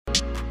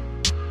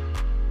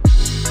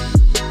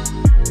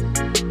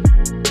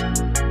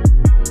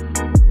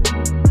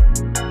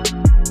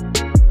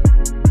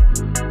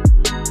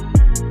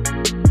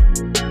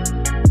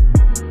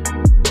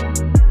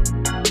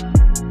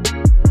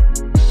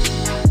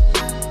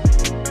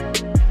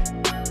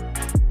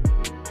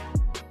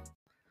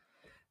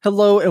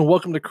Hello and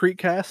welcome to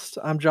Creekcast.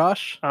 I'm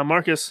Josh,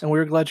 Marcus. and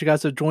we're glad you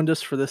guys have joined us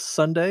for this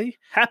Sunday.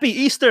 Happy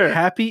Easter!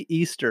 Happy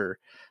Easter.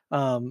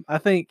 I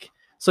think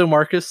so,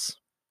 Marcus.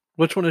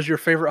 Which one is your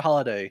favorite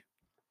holiday,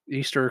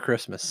 Easter or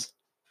Christmas?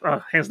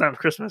 Hands down,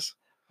 Christmas.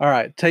 All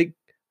right,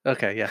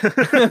 okay, yeah.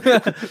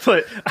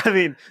 But I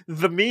mean,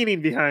 the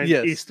meaning behind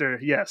Yes. Easter,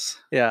 yes,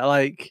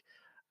 Yeah,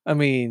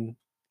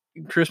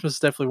 Christmas is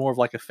definitely more of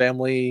like a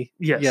family.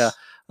 yes, Yeah.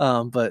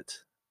 But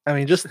I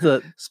mean, just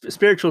the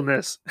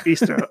spiritualness,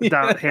 Easter,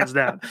 down, hands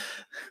down.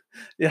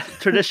 Yeah,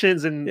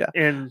 Traditions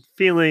and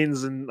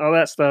feelings and all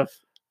that stuff,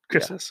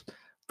 Christmas. Yeah.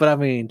 But I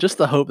mean, just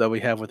the hope that we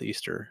have with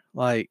Easter.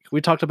 Like we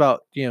talked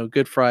about,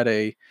 Good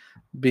Friday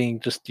being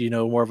just,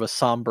 more of a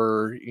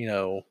somber,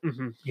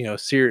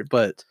 serious.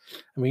 But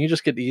I mean, you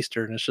just get to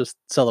Easter and it's just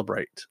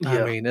celebrate.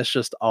 Yeah. I mean, it's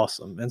just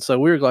awesome. And so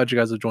we're glad you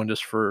guys have joined us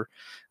for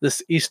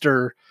this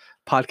Easter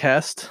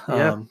podcast.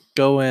 Yeah.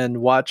 Go and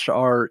watch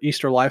our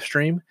Easter live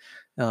stream.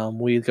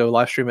 We go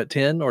live stream at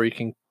 10, or you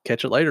can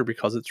catch it later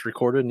because it's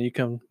recorded and you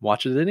can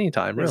watch it at any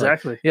time. Really.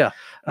 Exactly. Yeah.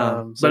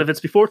 But if it's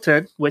before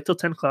 10, wait till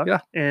 10 o'clock.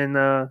 Yeah.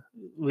 And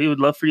we would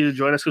love for you to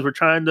join us because we're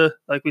trying to,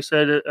 like we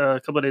said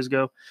a couple of days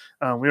ago,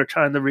 we are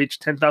trying to reach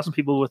 10,000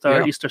 people with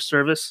our Easter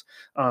service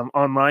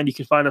online. You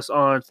can find us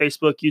on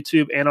Facebook,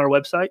 YouTube, and our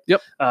website.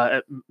 Yep.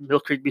 At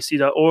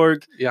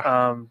millcreekbc.org.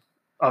 Yeah.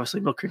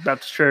 Obviously, Mill Creek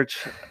Baptist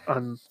Church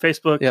on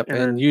Facebook. Yep.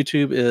 And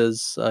YouTube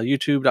is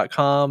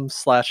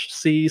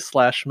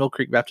youtube.com/c/Mill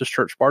Creek Baptist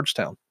Church,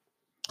 Bardstown.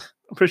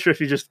 I'm pretty sure if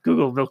you just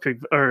Google Mill Creek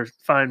or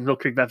find Mill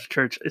Creek Baptist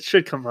Church, it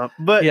should come up.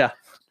 But yeah,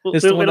 we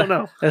don't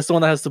know. That's the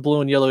one that has the blue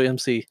and yellow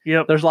MC.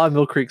 Yep. There's a lot of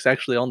Mill Creeks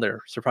actually on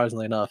there,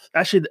 surprisingly enough.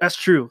 Actually, that's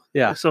true.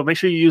 Yeah. So make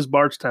sure you use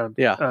Bardstown.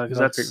 Yeah. Because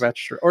that's Creek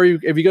Baptist Church. Or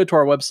if you go to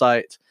our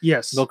website,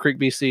 yes, Mill Creek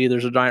BC,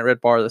 there's a giant red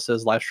bar that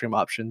says live stream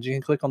options. You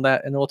can click on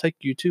that and it will take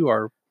you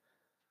to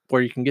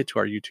where you can get to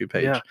our YouTube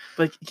page. Yeah.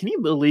 But can you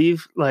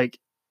believe,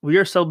 we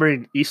are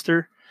celebrating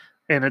Easter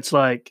and it's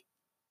like,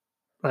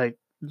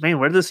 man,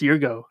 where did this year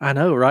go? I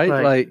know, right?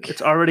 Like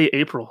it's already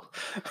April.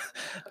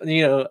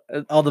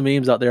 All the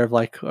memes out there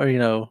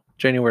of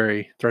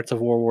January, threats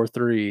of World War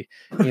III,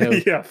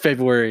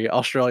 February,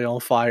 Australia on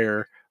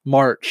fire,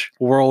 March,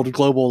 world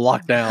global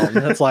lockdown.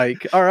 It's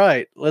like, all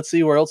right, let's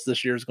see where else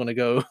this year is going to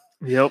go.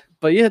 Yep.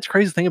 But yeah, it's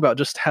crazy to think about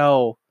just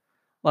how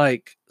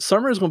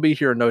summer is going to be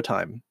here in no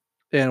time.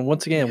 And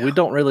once again, we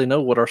don't really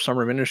know what our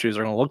summer ministries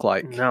are going to look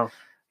like. No.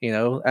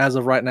 As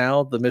of right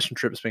now, the mission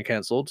trip has been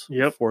canceled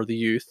for the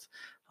youth.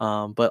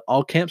 But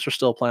all camps are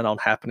still planned on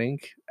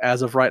happening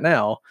as of right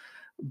now.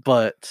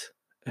 But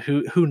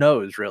who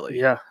knows, really?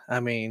 Yeah. I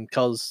mean,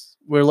 because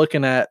we're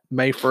looking at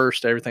May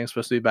 1st, everything's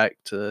supposed to be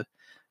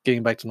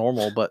getting back to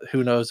normal. But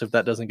who knows if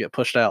that doesn't get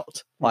pushed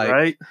out?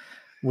 Right.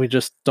 We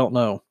just don't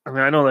know. I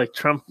mean, I know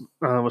Trump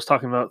was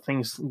talking about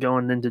things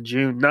going into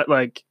June, not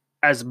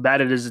as bad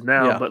it is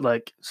now,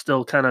 but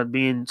still kind of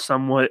being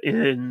somewhat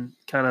in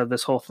kind of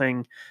this whole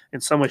thing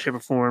in some way, shape, or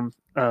form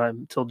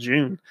until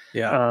June.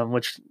 Yeah.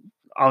 Which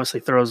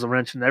obviously throws a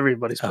wrench in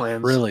everybody's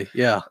plans. Really?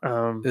 Yeah.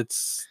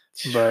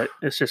 But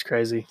it's just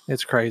crazy.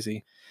 It's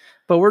crazy.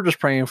 But we're just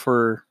praying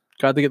for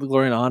God to get the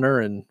glory and honor,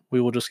 and we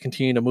will just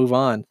continue to move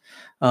on.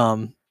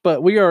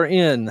 But we are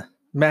in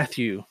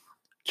Matthew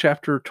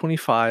chapter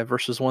 25,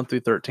 verses 1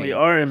 through 13. We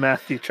are in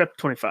Matthew chapter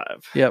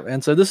 25. Yep.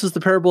 And so this is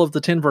the parable of the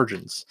 10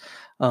 virgins.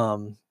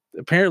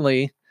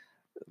 Apparently,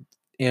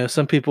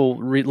 some people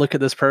look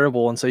at this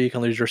parable and say you can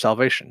lose your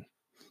salvation.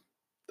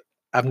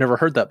 I've never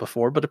heard that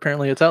before, but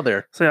apparently it's out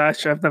there. So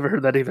actually, I've never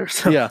heard that either.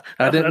 So yeah.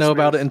 I didn't know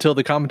about it until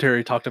the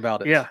commentary talked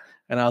about it. Yeah.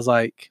 And I was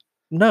like,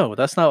 no,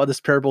 that's not what this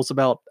parable is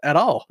about at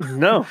all.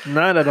 No,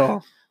 not at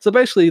all. So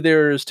basically,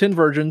 there's 10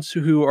 virgins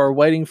who are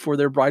waiting for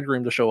their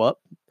bridegroom to show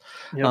up.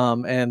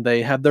 Yep. And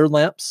they have their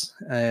lamps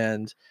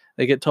and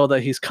they get told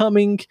that he's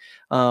coming.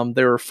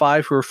 There are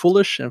 5 who are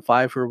foolish and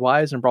 5 who are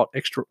wise and brought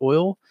extra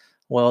oil.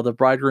 Well, the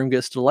bridegroom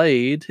gets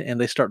delayed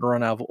and they start to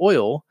run out of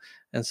oil.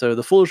 And so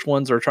the foolish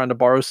ones are trying to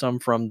borrow some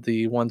from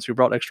the ones who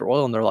brought extra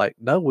oil. And they're like,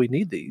 no, we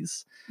need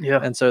these. Yeah.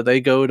 And so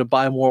they go to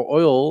buy more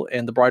oil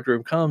and the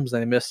bridegroom comes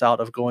and they miss out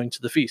of going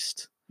to the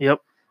feast. Yep.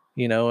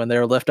 And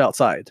they're left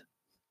outside,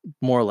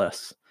 more or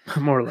less.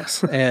 More or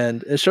less.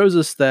 And it shows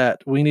us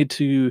that we need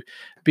to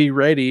be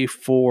ready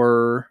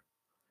for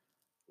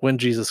when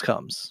Jesus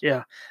comes.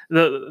 Yeah.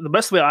 The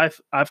best way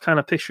I've kind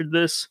of pictured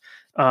this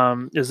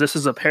this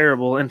is a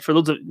parable. And for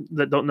those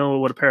that don't know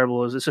what a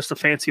parable is, it's just a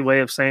fancy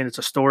way of saying it's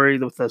a story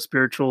with some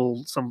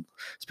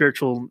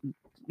spiritual,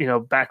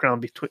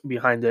 background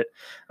behind it,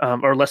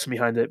 or lesson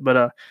behind it.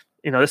 But,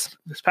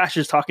 this passage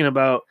is talking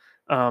about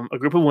a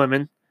group of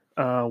women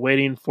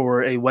waiting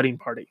for a wedding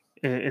party.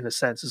 In a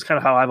sense, it's kind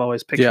of how I've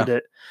always pictured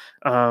it.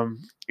 Not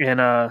kind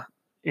of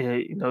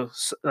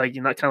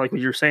like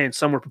what you're saying.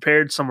 Some were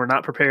prepared, some were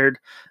not prepared.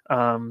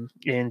 And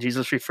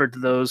Jesus referred to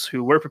those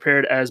who were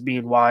prepared as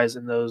being wise,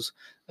 and those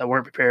that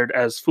weren't prepared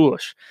as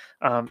foolish.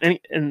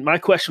 And my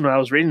question when I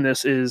was reading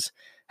this is,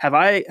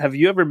 have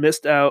you ever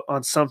missed out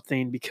on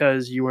something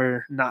because you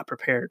were not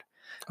prepared?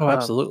 Oh,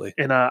 absolutely.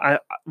 And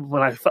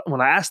when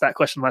I asked that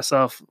question to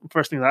myself,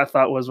 first thing that I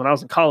thought was when I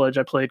was in college,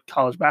 I played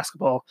college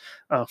basketball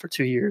for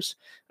 2 years,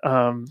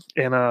 and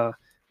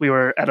we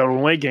were at an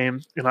away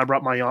game, and I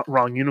brought my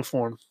wrong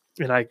uniform,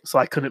 and I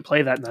couldn't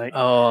play that night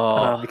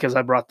because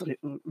I brought the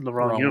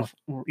wrong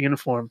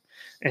uniform,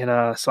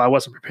 and so I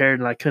wasn't prepared,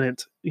 and I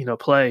couldn't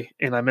play,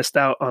 and I missed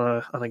out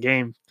on a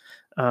game,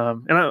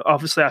 and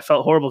obviously I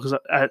felt horrible because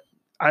I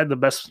had the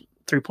best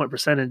 3-point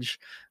percentage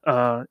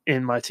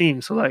in my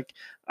team, so like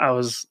I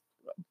was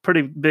a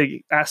pretty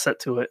big asset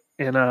to it,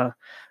 and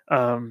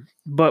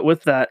but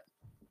with that,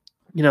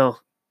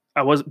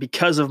 I was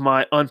because of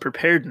my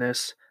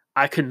unpreparedness,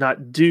 I could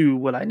not do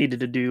what I needed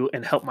to do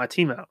and help my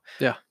team out.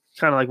 Yeah.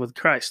 Kind of like with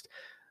Christ.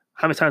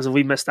 How many times have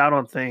we missed out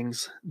on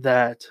things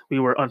that we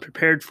were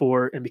unprepared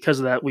for, and because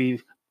of that,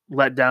 we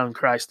let down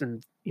Christ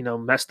and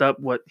messed up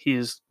what He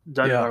has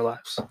done in our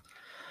lives.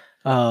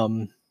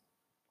 I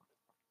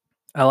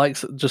like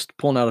just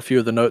pulling out a few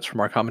of the notes from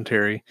our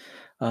commentary.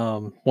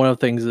 One of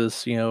the things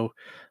is,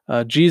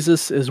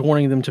 Jesus is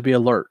wanting them to be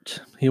alert.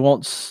 He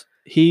wants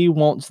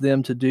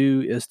them to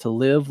do is to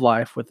live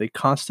life with a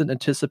constant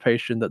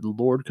anticipation that the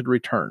Lord could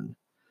return.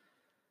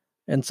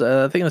 And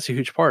so I think that's a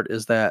huge part,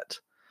 is that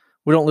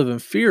we don't live in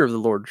fear of the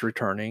Lord's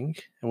returning,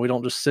 and we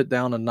don't just sit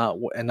down and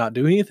not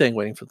do anything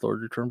waiting for the Lord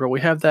to return, but we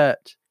have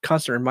that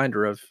constant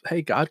reminder of,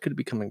 hey, God could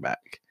be coming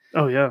back.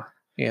 Oh, yeah.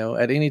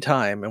 At any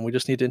time, and we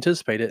just need to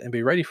anticipate it and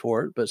be ready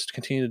for it, but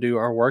continue to do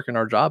our work and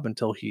our job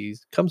until He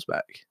comes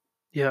back.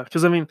 Yeah,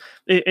 because I mean,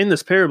 in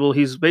this parable,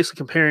 He's basically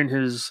comparing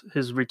His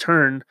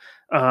return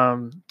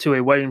to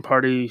a wedding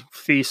party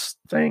feast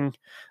thing,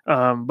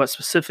 but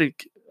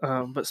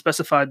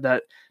specified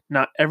that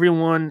not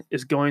everyone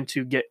is going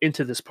to get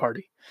into this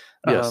party.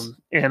 Yes.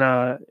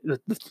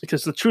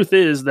 Because the truth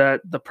is that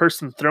the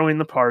person throwing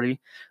the party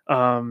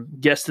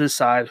gets to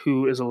decide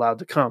who is allowed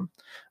to come.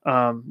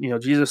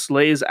 Jesus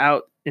lays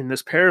out in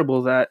this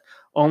parable that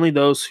only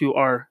those who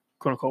are,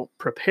 quote unquote,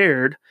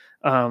 prepared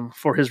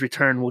for His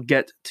return will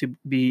get to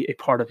be a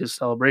part of His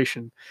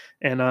celebration.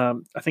 And I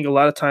think a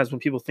lot of times when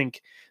people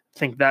think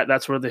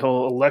that's where the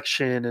whole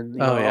election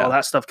and all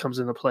that stuff comes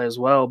into play as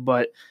well.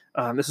 But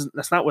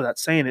that's not what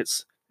that's saying.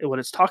 What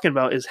it's talking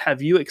about is,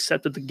 have you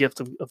accepted the gift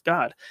of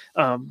God?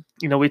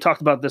 We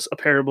talked about a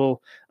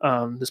parable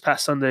this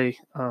past Sunday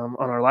on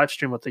our live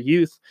stream with the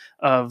youth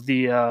of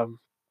the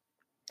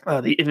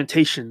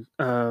invitation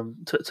to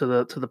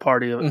the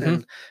party,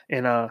 mm-hmm.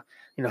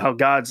 and how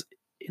God's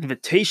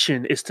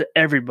invitation is to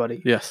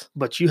everybody. Yes,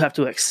 but you have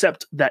to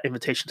accept that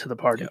invitation to the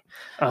party.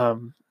 Yep.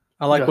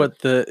 I like what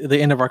the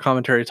end of our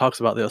commentary talks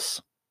about this.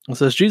 It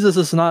says Jesus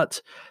is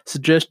not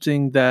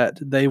suggesting that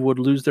they would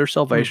lose their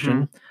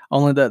salvation,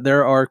 only that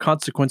there are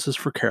consequences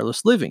for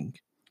careless living.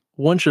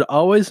 One should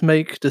always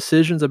make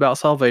decisions about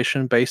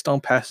salvation based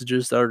on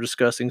passages that are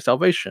discussing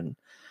salvation.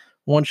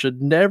 One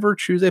should never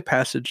choose a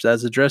passage that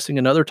is addressing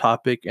another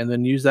topic and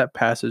then use that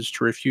passage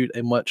to refute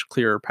a much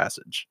clearer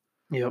passage.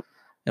 Yep.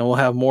 And we'll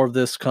have more of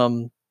this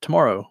come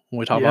tomorrow when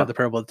we talk about the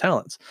parable of the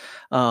talents.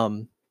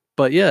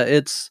 But yeah,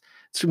 it's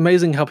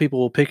amazing how people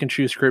will pick and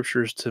choose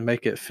scriptures to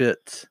make it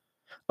fit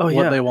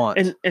what they want.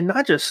 And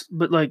not just,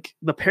 but like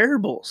the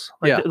parables.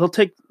 They'll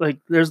take, like,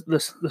 there's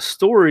this, the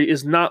story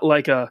is not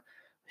like a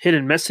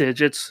hidden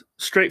message. It's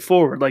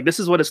straightforward. Like, this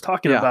is what it's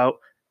talking about.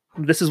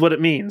 This is what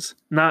it means.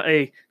 Not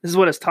this is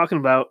what it's talking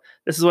about.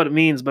 This is what it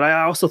means. But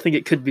I also think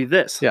it could be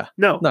this. Yeah.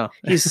 No.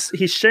 he's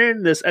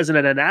sharing this as an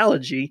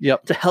analogy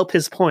to help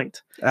his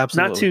point.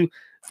 Absolutely. Not to,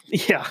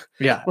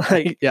 Yeah.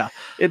 Like, yeah.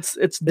 It's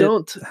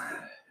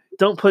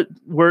don't put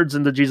words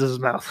into Jesus'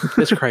 mouth.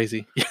 It's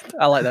crazy.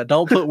 I like that.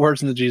 Don't put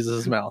words into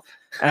Jesus' mouth.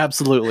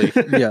 Absolutely.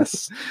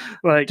 Yes.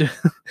 Like,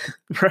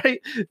 right?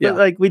 Yeah. But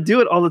like, we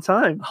do it all the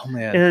time. Oh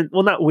man. And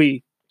well, not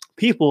we.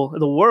 People,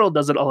 the world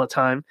does it all the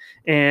time.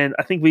 And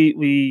I think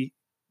we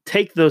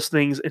take those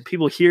things and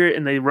people hear it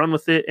and they run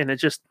with it, and it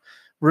just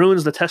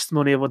ruins the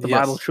testimony of what the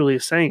Bible truly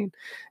is saying.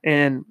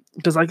 And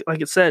because like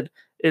it said,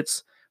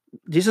 it's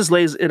Jesus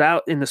lays it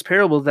out in this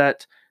parable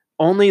that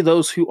only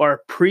those who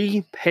are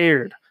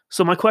prepared.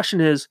 So my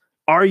question is,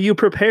 are you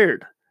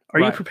prepared? Are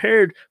you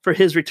prepared for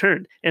His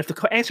return? And if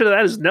the answer to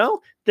that is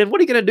no, then what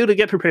are you going to do to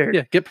get prepared?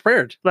 Yeah, get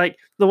prepared. Like,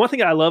 the one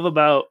thing I love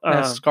about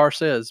as Scar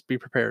says, be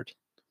prepared.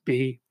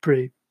 Be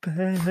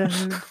prepared.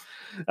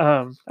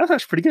 That's actually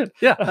pretty good.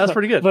 Yeah, that's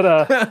pretty good. But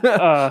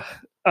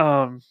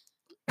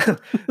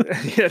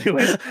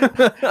anyways,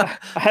 I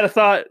had a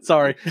thought.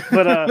 Sorry,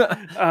 but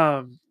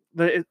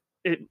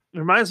it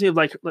reminds me of,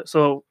 like,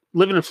 so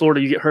living in Florida,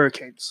 you get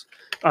hurricanes,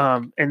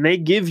 and they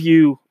give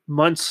you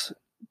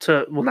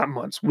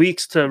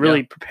weeks to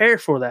really prepare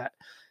for that.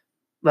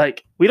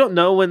 Like, we don't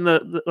know when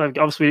like,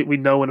 obviously we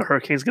know when a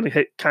hurricane's going to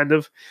hit, kind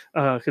of,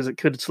 because it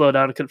could slow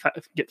down, it could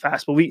get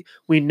fast, but we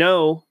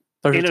know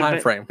there's a time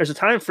frame. There's a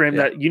time frame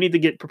that you need to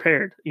get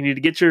prepared. You need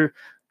to get your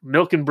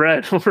milk and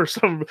bread for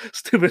some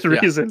stupid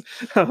reason.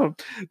 That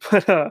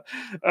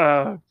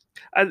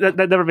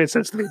never made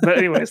sense to me. But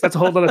anyways, that's a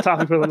whole other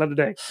topic for another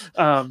day.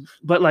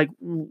 But like,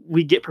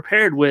 we get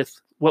prepared with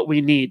what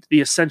we need,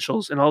 the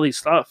essentials and all these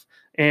stuff.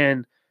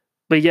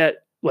 But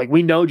yet like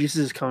we know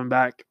Jesus is coming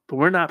back, but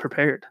we're not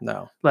prepared.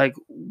 No. Like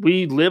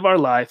we live our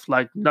life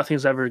like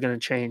nothing's ever going to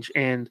change,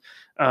 and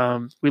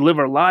we live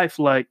our life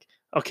like,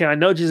 okay, I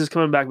know Jesus is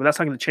coming back, but that's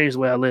not going to change the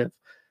way I live.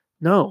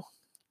 No,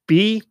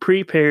 be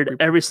prepared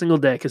every single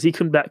day because he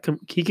could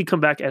come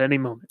back at any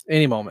moment.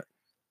 Any moment,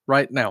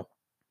 right now.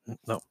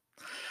 No.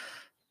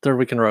 Third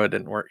Week in a Row, it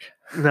didn't work.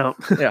 No,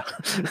 Yeah.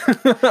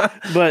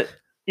 but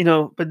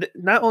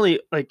not only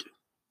like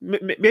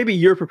maybe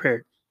you're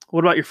prepared.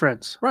 What about your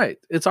friends? Right.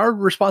 It's our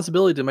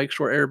responsibility to make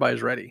sure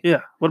everybody's ready.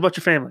 Yeah. What about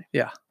your family?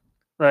 Yeah.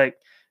 Like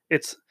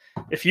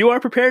if you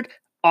are prepared,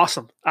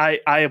 awesome. I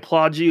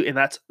applaud you, and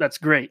that's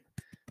great.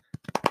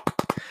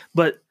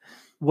 But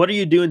what are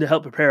you doing to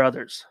help prepare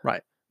others?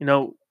 Right.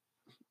 One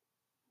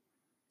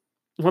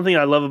thing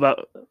I love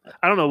about,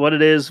 I don't know what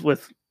it is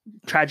with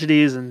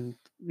tragedies and,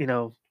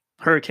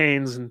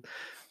 hurricanes and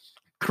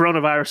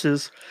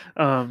coronaviruses,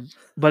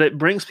 but it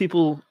brings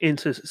people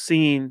into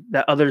seeing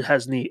that other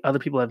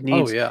people have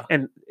needs. Oh, yeah.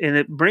 And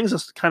it brings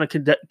us kind of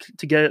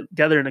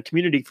together in a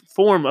community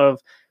form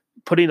of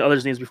putting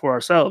others' needs before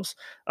ourselves.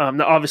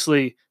 Now,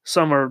 obviously,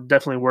 some are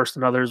definitely worse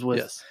than others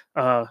with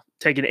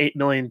taking 8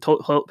 million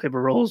toilet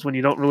paper rolls when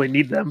you don't really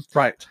need them.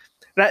 Right.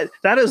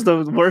 That is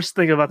the worst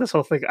thing about this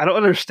whole thing. I don't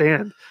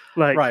understand.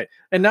 Like, right.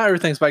 And now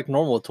everything's back to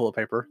normal with toilet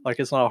paper. Like,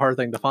 it's not a hard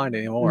thing to find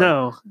anymore.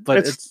 No. But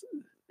it's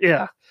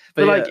yeah.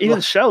 But like, even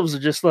the shelves are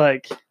just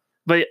like,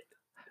 but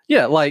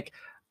yeah, like,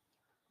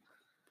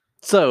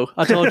 so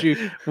I told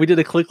you we did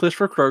a click list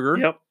for Kroger.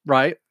 Yep.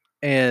 Right.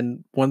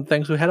 And one of the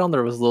things we had on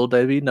there was Little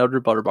Debbie Nutter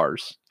Butter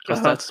Bars,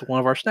 because that's one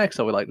of our snacks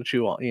that we like to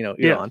chew on, eat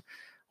on.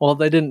 Well,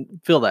 they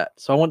didn't feel that.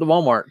 So I went to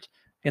Walmart,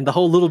 and the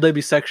whole Little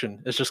Debbie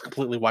section is just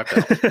completely wiped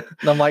out.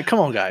 And I'm like, come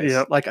on, guys.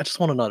 Yep. Like, I just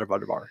want another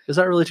butter bar. Is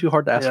that really too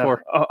hard to ask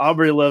for?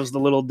 Aubrey loves the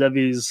Little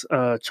Debbie's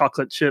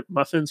chocolate chip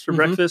muffins for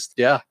breakfast.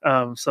 Yeah.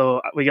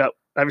 So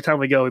every time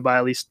we go, we buy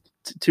at least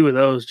 2 of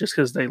those just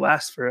because they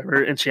last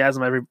forever, and she has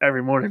them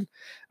every morning.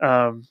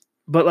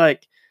 But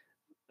like,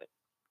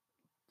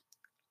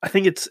 I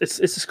think it's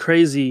just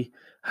crazy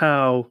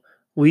how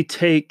we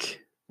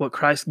take what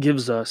Christ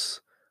gives us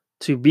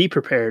to be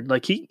prepared.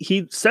 Like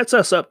he sets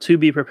us up to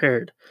be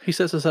prepared. He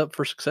sets us up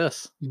for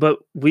success. But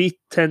we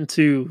tend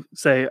to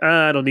say,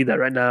 I don't need that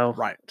right now.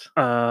 Right.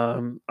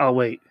 I'll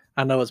wait.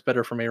 I know it's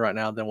better for me right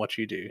now than what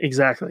you do.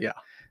 Exactly. Yeah.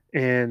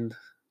 And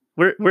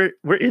we're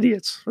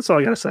idiots. That's all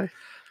I gotta say.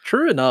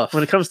 True enough.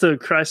 When it comes to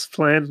Christ's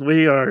plan,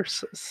 we are.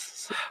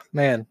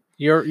 Man,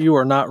 you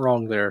are not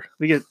wrong there.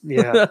 We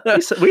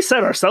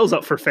set ourselves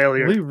up for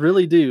failure. We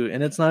really do,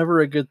 and it's never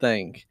a good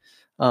thing.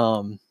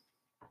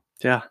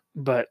 Yeah.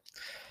 But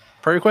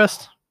prayer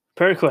request.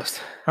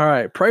 All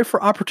right. Pray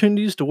for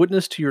opportunities to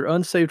witness to your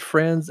unsaved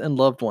friends and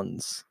loved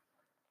ones.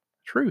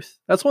 Truth.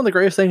 That's one of the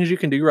greatest things you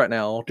can do right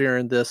now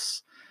during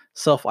this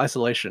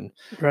self-isolation,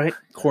 right?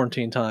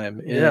 Quarantine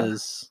time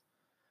is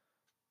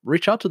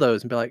reach out to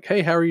those and be like,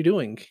 hey, how are you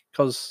doing?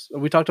 Because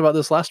we talked about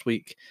this last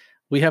week.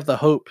 We have the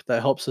hope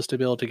that helps us to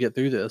be able to get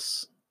through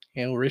this.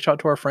 And we'll reach out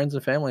to our friends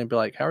and family and be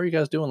like, how are you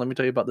guys doing? Let me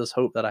tell you about this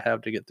hope that I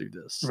have to get through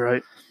this.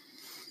 Right.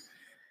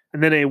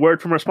 And then a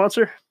word from our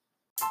sponsor.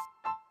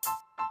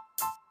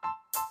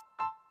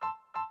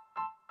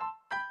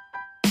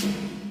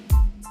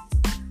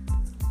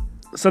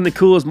 Sunday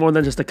Cool is more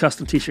than just a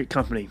custom t-shirt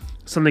company.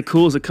 Sunday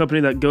Cool is a company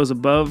that goes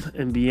above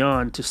and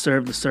beyond to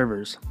serve the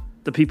servers,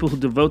 the people who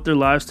devote their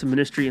lives to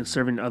ministry and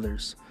serving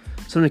others.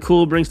 Sunday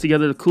Cool brings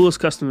together the coolest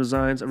custom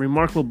designs, a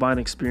remarkable buying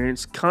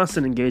experience,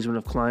 constant engagement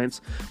of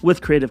clients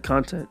with creative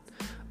content.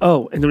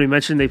 Oh, and then we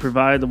mentioned they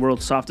provide the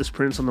world's softest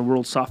prints on the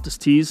world's softest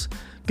tees.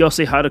 Go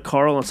say hi to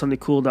Carl on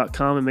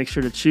SundayCool.com and make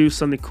sure to choose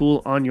Sunday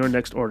Cool on your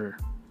next order.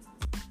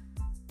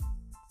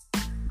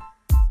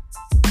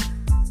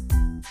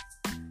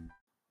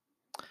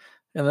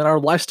 And then our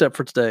life step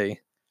for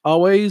today.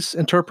 Always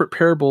interpret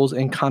parables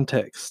in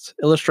context.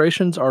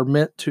 Illustrations are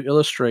meant to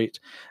illustrate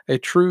a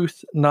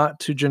truth, not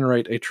to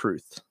generate a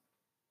truth.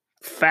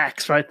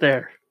 Facts right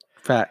there.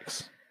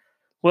 Facts.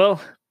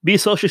 Well, be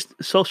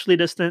socially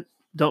distant.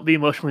 Don't be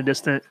emotionally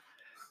distant.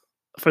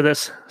 For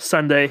this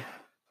Sunday,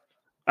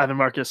 I've been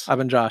Marcus. I've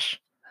been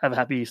Josh. Have a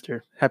happy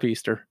Easter. Happy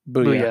Easter.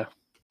 Booyah.